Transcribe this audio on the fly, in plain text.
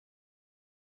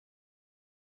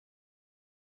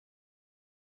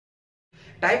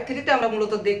Type 3 তে আমরা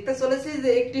মূলত দেখতে চলেছি যে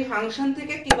একটি ফাংশন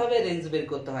থেকে কিভাবে রেঞ্জ বের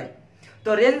করতে হয়। তো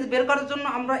রেঞ্জ বের করার জন্য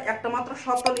আমরা একটা মাত্র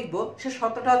শর্ত লিখব, সে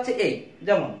শর্তটা হচ্ছে এই।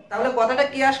 যেমন তাহলে কথাটা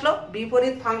কি আসলো,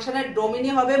 বিপরীত ফাংশনের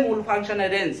ডোমেইনই হবে মূল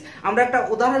ফাংশনের রেঞ্জ। আমরা একটা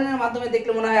উদাহরণের মাধ্যমে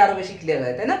দেখলে মনে হয় আরো বেশি ক্লিয়ার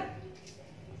হয়, তাই না?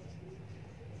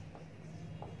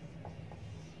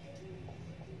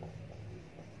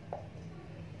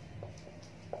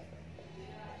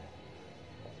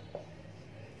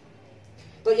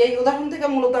 তো এই উদাহরণ থেকে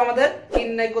মূলত আমাদের কি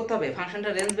নির্ণয় করতে হবে, ফাংশনটা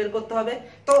রেঞ্জ বের করতে হবে।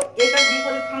 তো এটা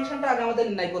বিপরীত ফাংশনটা আগে আমাদের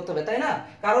নির্ণয় করতে হবে, তাই না?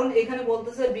 কারণ এখানে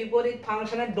বলতেছে বিপরীত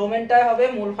ফাংশনের ডোমেইনটাই হবে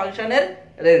মূল ফাংশনের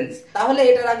রেঞ্জ। তাহলে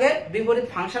এটার আগে বিপরীত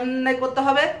ফাংশন নির্ণয় করতে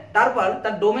হবে, তারপর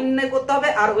তার ডোমেইন নির্ণয় করতে হবে,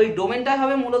 আর ওই ডোমেইনটাই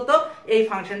হবে মূলত এই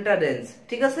ফাংশনটার রেঞ্জ।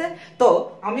 ঠিক আছে? তো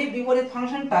আমি বিপরীত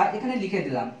ফাংশনটা এখানে লিখে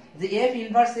দিলাম যে f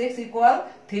inverse x equal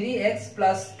 3x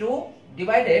 + 2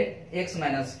 divided x -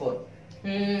 4।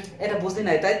 এটা বুঝতে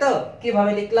নাই, তাই তো?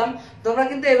 কিভাবে লিখলাম? তোমরা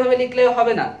কিন্তু এভাবে লিখলে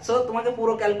হবে না, সো তোমাকে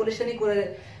পুরো ক্যালকুলেশনই করে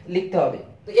লিখতে হবে।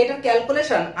 তো এটার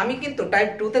ক্যালকুলেশন আমি কিন্তু টাইপ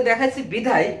 2 তে দেখাইছি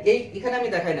বিধায় এখানে আমি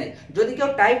দেখাই নাই। যদি কেউ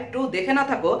টাইপ 2 দেখে না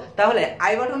থাকো তাহলে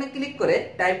আই বাটনে ক্লিক করে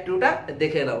টাইপ 2টা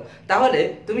দেখে নাও, তাহলে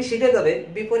তুমি শিখে যাবে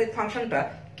বিপরীত ফাংশনটা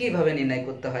কিভাবে নির্ণয়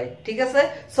করতে হয়। ঠিক আছে?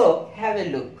 So have a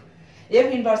look. f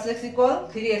inverse x equal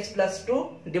 3x + 2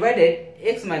 divided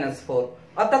x - 4।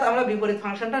 অর্থাৎ আমরা বিপরীত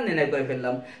ফাংশনটা নির্ণয় করে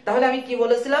ফেললাম। তাহলে আমি কি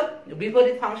বলেছিলাম,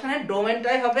 বিপরীত ফাংশনের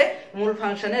ডোমেইনটাই হবে মূল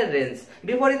ফাংশনের রেঞ্জ।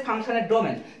 বিপরীত ফাংশনের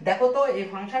ডোমেইন দেখো তো, এই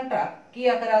ফাংশনটা কি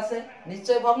আকারে আছে?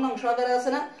 নিশ্চয়ই ভগ্নাংশ আকারে আছে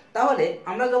না? তাহলে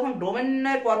আমরা যখন ডোমেইন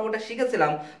নির্ণয়ের পর্বটা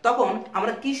শিখেছিলাম তখন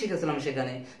আমরা কি শিখেছিলাম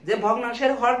সেখানে, যে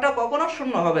ভগ্নাংশের হরটা কখনো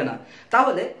শূন্য হবে না।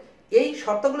 তাহলে এই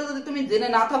শর্তগুলো যদি তুমি জেনে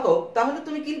না থাকো তাহলে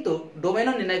তুমি কিন্তু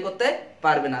ডোমেইনও নির্ণয় করতে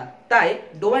পারবে না। তাই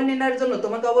ডোমেইন নির্ণয়ের জন্য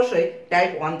তোমাকে অবশ্যই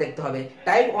টাইপ 1 দেখতে হবে।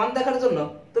 টাইপ 1 দেখার জন্য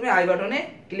তুমি আই বাটনে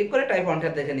ক্লিক করে টাইপ 1টা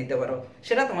দেখে নিতে পারো,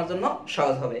 সেটা তোমার জন্য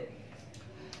সহজ হবে।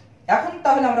 এখন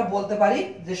তাহলে আমরা বলতে পারি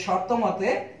যে শর্ত মতে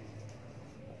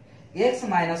x -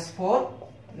 4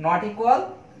 নট ইকুয়াল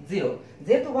 0।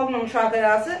 যেহেতু ভগ্নাংশ আকারে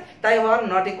আছে তাই হর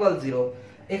নট ইকুয়াল 0।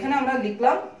 এখানে আমরা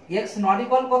লিখলাম x নট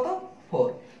ইকুয়াল কত? 4।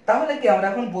 তাহলে কি আমরা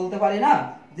এখন বলতে পারি না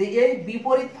যে এই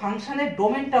বিপরীত ফাংশনের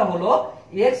ডোমেইনটা হলো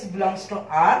x belongs to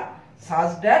R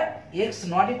such that x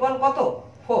not equal কত?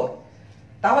 4।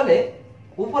 তাহলে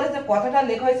উপরে যে কথাটা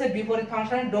লেখা হয়েছে বিপরীত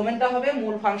ফাংশনের ডোমেইনটা হবে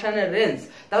মূল ফাংশনের রেঞ্জ,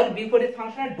 তাহলে বিপরীত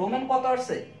ফাংশনের ডোমেইন কত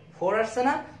আসছে? 4 আসছে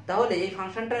না? তাহলে এই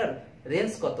ফাংশনটার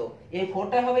রেঞ্জ কত? এই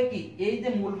 4টা হবে কি এই যে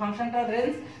মূল ফাংশনটার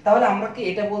রেঞ্জ। তাহলে আমরা কি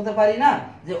এটা বলতে পারি না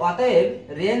যে অতএব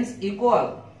রেঞ্জ ইকুয়াল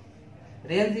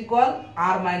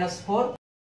R - 4।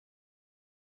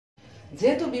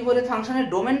 যেহেতু বিপরীত ফাংশনের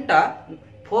ডোমেইনটা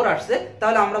 4 আসছে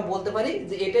তাহলে আমরা বলতে পারি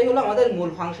যে এটাই হলো আমাদের মূল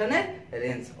ফাংশনের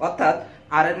রেঞ্জ, অর্থাৎ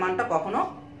r এর মানটা কখনো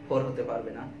 4 হতে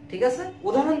পারবে না। ঠিক আছে?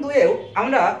 উদাহরণ 2 এও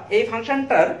আমরা এই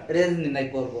ফাংশনটার রেঞ্জ নির্ণয়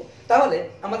করব। তাহলে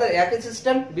আমাদের একই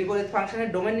সিস্টেম, বিপরীত ফাংশনের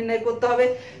ডোমেইন নির্ণয় করতে হবে।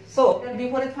 সো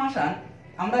বিপরীত ফাংশন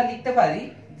আমরা লিখতে পারি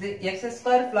যে x²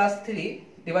 + 3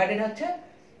 ডিভাইডেড হচ্ছে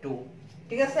 2।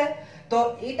 ঠিক আছে? তো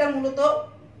এটা মূলত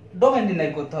ডোমেইন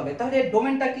নির্ণয় করতে হবে। তাহলে এর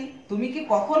ডোমেইনটা কি? তুমি কি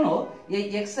কখনো এই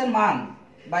x এর মান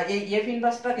বা এই f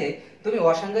ইনভার্সটাকে তুমি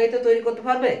অসংজ্ঞায়িত তৈরি করতে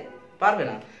পারবে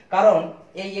না। কারণ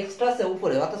এই xটা আছে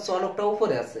উপরে, অর্থাৎ চলকটা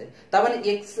উপরে আছে। তার মানে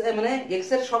x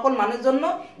এর সকল মানের জন্য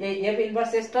এই f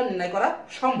ইনভার্স x টা নির্ণয় করা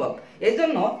সম্ভব।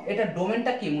 এজন্য এটা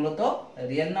ডোমেইনটা কি মূলত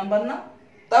রিয়েল নাম্বার না?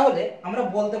 তাহলে আমরা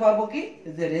বলতে পারবো কি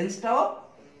যে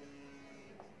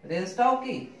রেঞ্জটাও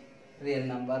কি রিয়েল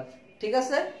নাম্বার। ঠিক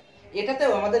আছে?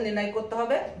 এটাতেও আমাদের নির্ণয় করতে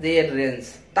হবে যে এর রেঞ্জ।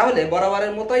 তাহলে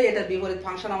বরাবরের মতোই এটার বিপরীত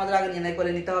ফাংশন আমাদের আগে নির্ণয়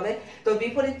করে নিতে হবে। তো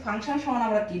বিপরীত ফাংশন সমান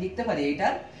আমরা কি লিখতে পারি,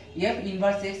 এটার f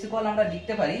ইনভার্স x ইকুয়াল আমরা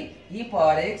লিখতে পারি e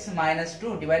পাওয়ার x -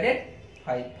 2 ডিভাইডেড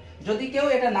 5। যদি কেউ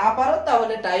এটা না পারো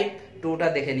তাহলে টাইপ 2টা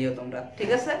দেখে নিও তোমরা। ঠিক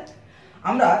আছে?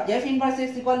 আমরা f ইনভার্স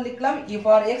x ইকুয়াল লিখলাম e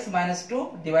পাওয়ার x - 2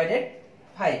 ডিভাইডেড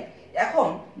 5। এখন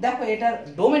দেখো এটার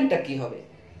ডোমেইনটা কি হবে।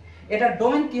 এটার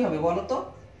ডোমেইন কি হবে বলো তো?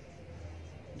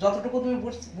 যতটুকু তুমি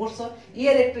বুঝছো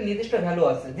এর একটা নির্দিষ্ট ভ্যালু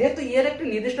আছে। যেহেতু এর একটা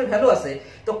নির্দিষ্ট ভ্যালু আছে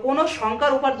তো কোন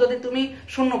সংখ্যার উপর যদি তুমি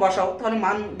শূন্য বসাও তাহলে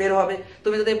মান বের হবে।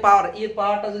 তুমি যদি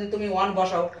পাওয়ারটা যদি তুমি 1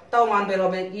 বসাও তাও মান বের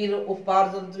হবে। এর পাওয়ার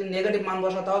যদি তুমি নেগেটিভ মান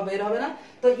বসাও তাও বের হবে না?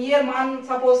 তো এর মান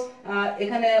সাপোজ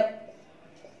এখানে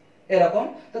এরকম,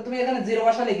 তো তুমি এখানে 0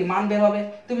 বসালে কি মান বের হবে।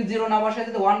 তুমি 0 না বসায়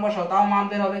যদি 1 বসাও তাও মান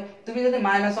বের হবে। তুমি যদি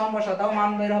 -1 বসাও তাও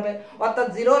মান বের হবে। অর্থাৎ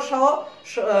 0 সহ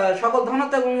সকল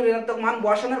ধনাত্মক এবং ঋণাত্মক মান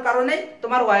বসানোর কারণে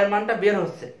তোমার y এর মানটা বের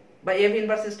হচ্ছে বা f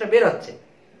ইনভার্স x টা বের হচ্ছে।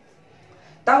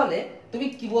 তাহলে তুমি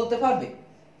কি বলতে পারবে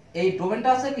এই ডোমেইনটা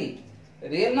আছে কি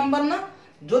রিয়েল নাম্বার না?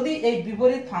 যদি এই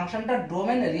বিপরীত ফাংশনটার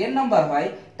ডোমেইন রিয়েল নাম্বার হয়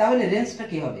তাহলে রেঞ্জটা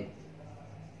কি হবে?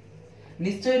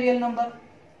 নিশ্চয়ই রিয়েল নাম্বার।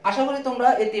 আশা করি তোমরা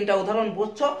এই তিনটা উদাহরণ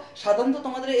বুঝছো। সাধারণত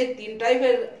তোমাদের এই তিন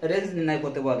টাইপের রেঞ্জ নির্ণয়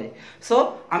করতে বলে। সো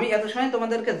আমি এত সময়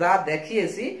তোমাদেরকে যা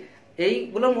দেখিয়েছি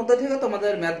এইগুলোর মধ্যে থেকে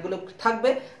তোমাদের ম্যাথগুলো থাকবে।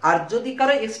 আর যদি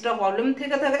কারো এক্সট্রা প্রবলেম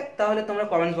থেকে থাকে তাহলে তোমরা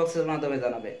কমেন্ট বক্সের মাধ্যমে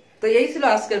জানাবে। তো এই ছিল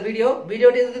আজকের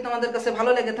ভিডিওটি যদি তোমাদের কাছে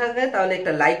ভালো লেগে থাকে তাহলে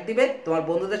একটা লাইক দিবে, তোমার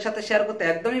বন্ধুদের সাথে শেয়ার করতে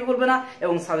একদমই ভুলবে না,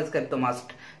 এবং সাবস্ক্রাইব তো মাস্ট।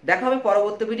 দেখা হবে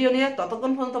পরবর্তী ভিডিও নিয়ে।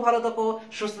 ততক্ষণ পর্যন্ত ভালো থাকো,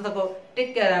 সুস্থ থাকো, take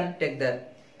care and take there,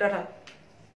 tata.